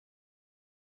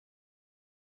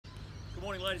Good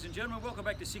morning, ladies and gentlemen. Welcome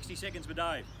back to 60 Seconds with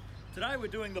Dave. Today we're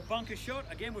doing the bunker shot.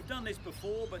 Again, we've done this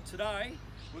before, but today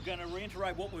we're going to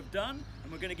reiterate what we've done,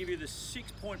 and we're going to give you the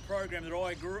 6-point program that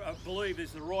I believe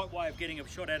is the right way of getting a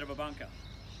shot out of a bunker.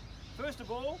 First of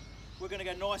all, we're going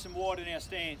to go nice and wide in our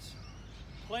stance.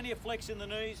 Plenty of flex in the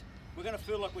knees. We're going to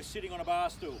feel like we're sitting on a bar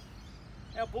stool.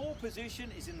 Our ball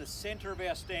position is in the center of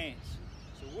our stance.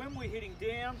 So when we're hitting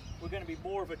down, we're going to be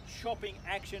more of a chopping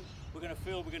action. We're going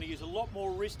to use a lot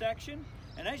more wrist action.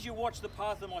 And as you watch the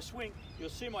path of my swing, you'll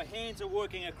see my hands are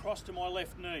working across to my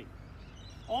left knee.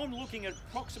 I'm looking at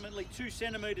approximately 2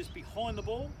 centimeters behind the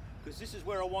ball because this is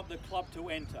where I want the club to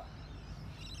enter.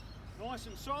 Nice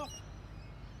and soft.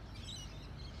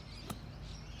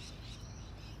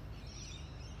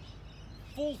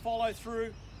 Full follow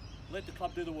through. Let the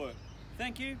club do the work.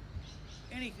 Thank you.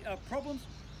 Any problems?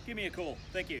 Give me a call.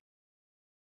 Thank you.